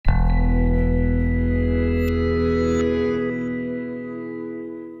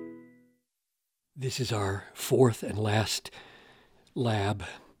This is our fourth and last lab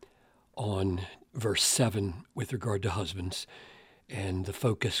on verse 7 with regard to husbands. And the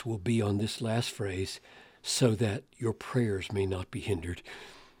focus will be on this last phrase, so that your prayers may not be hindered.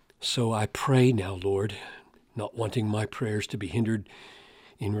 So I pray now, Lord, not wanting my prayers to be hindered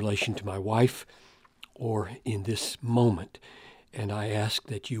in relation to my wife or in this moment. And I ask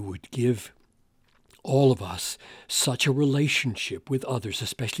that you would give all of us such a relationship with others,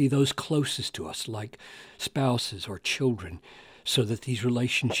 especially those closest to us, like spouses or children, so that these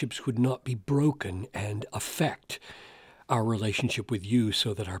relationships would not be broken and affect our relationship with you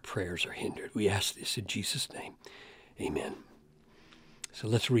so that our prayers are hindered. We ask this in Jesus' name. Amen. So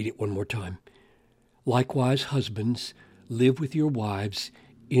let's read it one more time. Likewise, husbands, live with your wives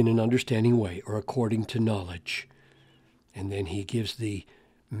in an understanding way or according to knowledge. And then he gives the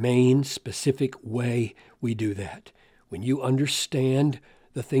main specific way we do that. When you understand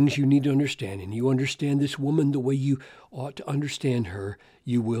the things you need to understand, and you understand this woman the way you ought to understand her,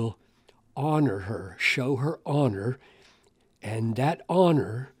 you will honor her, show her honor, and that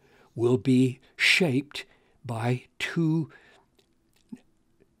honor will be shaped by two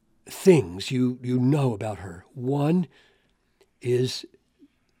things you know about her. One is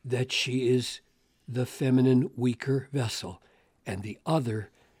that she is the feminine, weaker vessel, and the other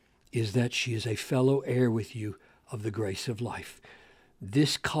is that she is a fellow heir with you of the grace of life.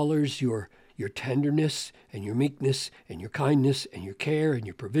 This colors your tenderness and your meekness and your kindness and your care and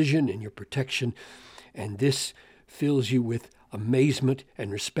your provision and your protection, and this fills you with amazement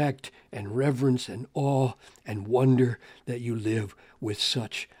and respect and reverence and awe and wonder that you live with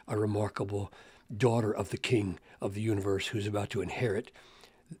such a remarkable daughter of the King of the universe who's about to inherit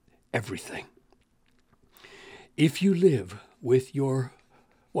everything. If you live with your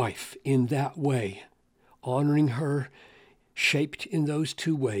wife in that way, honoring her, shaped in those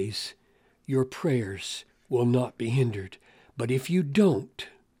two ways, your prayers will not be hindered. But if you don't,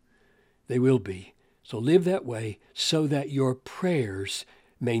 they will be. So live that way so that your prayers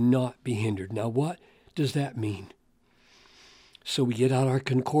may not be hindered. Now, what does that mean? So we get out our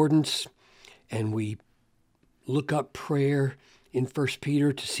concordance and we look up prayer in 1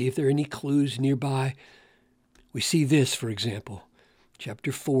 Peter to see if there are any clues nearby. We see this, for example,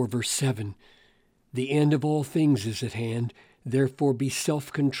 chapter 4, verse 7. The end of all things is at hand. Therefore be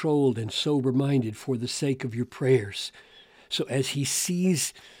self-controlled and sober-minded for the sake of your prayers. So as he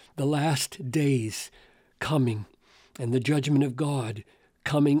sees the last days coming and the judgment of God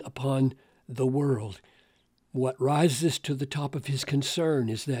coming upon the world, what rises to the top of his concern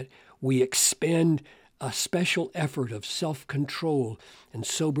is that we expend a special effort of self-control and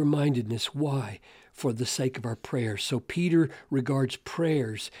sober-mindedness. Why? For the sake of our prayers. So Peter regards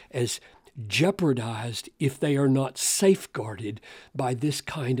prayers as jeopardized if they are not safeguarded by this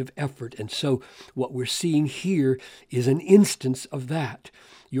kind of effort. And so what we're seeing here is an instance of that.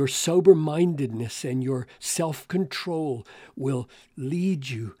 Your sober-mindedness and your self-control will lead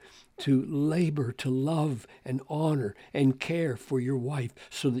you to labor, to love and honor and care for your wife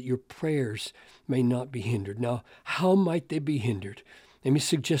so that your prayers may not be hindered. Now, how might they be hindered? Let me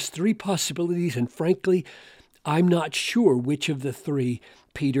suggest three possibilities, and frankly, I'm not sure which of the three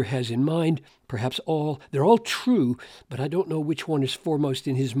Peter has in mind. Perhaps all. They're all true, but I don't know which one is foremost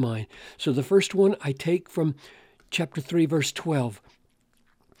in his mind. So the first one I take from chapter 3, verse 12.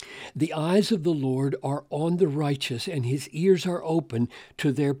 The eyes of the Lord are on the righteous, and his ears are open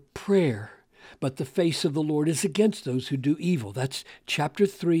to their prayer. But the face of the Lord is against those who do evil. That's chapter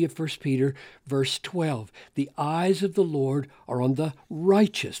 3 of 1 Peter, verse 12. The eyes of the Lord are on the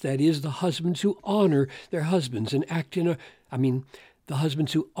righteous. That is, the husbands who honor their husbands and act in the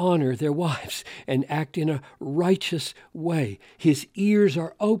husbands who honor their wives and act in a righteous way. His ears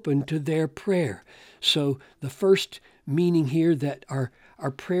are open to their prayer. So the first meaning here that our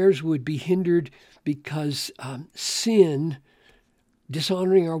prayers would be hindered because sin,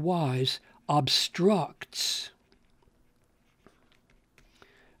 dishonoring our wives, obstructs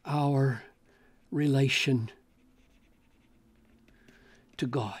our relation to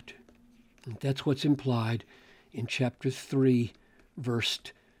God. And that's what's implied in chapter 3, verse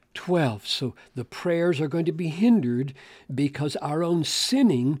 12. So the prayers are going to be hindered because our own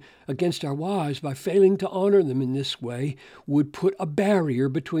sinning against our wives by failing to honor them in this way would put a barrier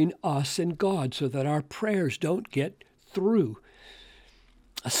between us and God so that our prayers don't get through.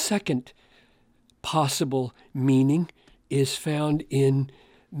 A second possible meaning is found in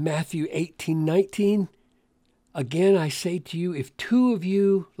Matthew 18:19. Again, I say to you, if two of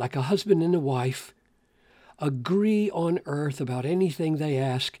you, like a husband and a wife, agree on earth about anything they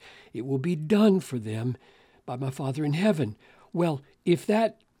ask, it will be done for them by my Father in heaven. Well, if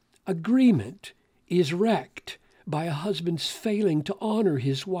that agreement is wrecked by a husband's failing to honor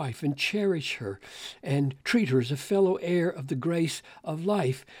his wife and cherish her and treat her as a fellow heir of the grace of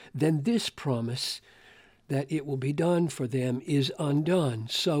life, then this promise that it will be done for them is undone.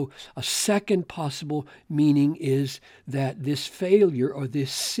 So a second possible meaning is that this failure or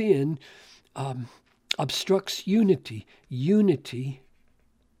this sin obstructs unity. Unity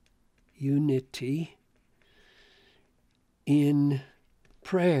in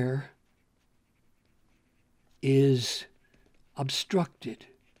prayer is obstructed.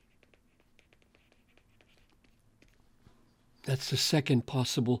 That's the second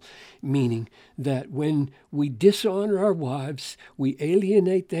possible meaning, that when we dishonor our wives, we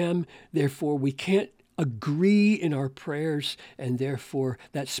alienate them, therefore we can't agree in our prayers, and therefore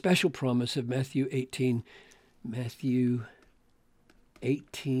that special promise of Matthew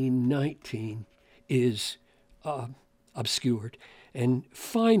 18:19 is obscured. And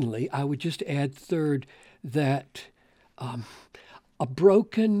finally, I would just add third, that a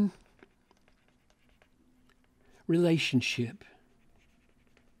broken relationship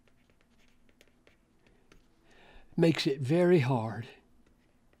makes it very hard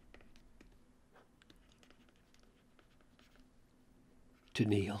to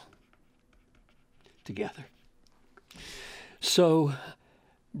kneel together. So,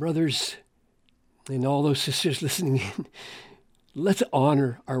 brothers and all those sisters listening in, let's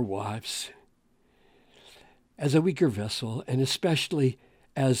honor our wives as a weaker vessel, and especially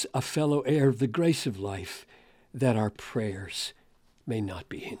as a fellow heir of the grace of life, that our prayers may not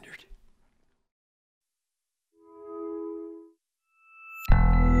be hindered.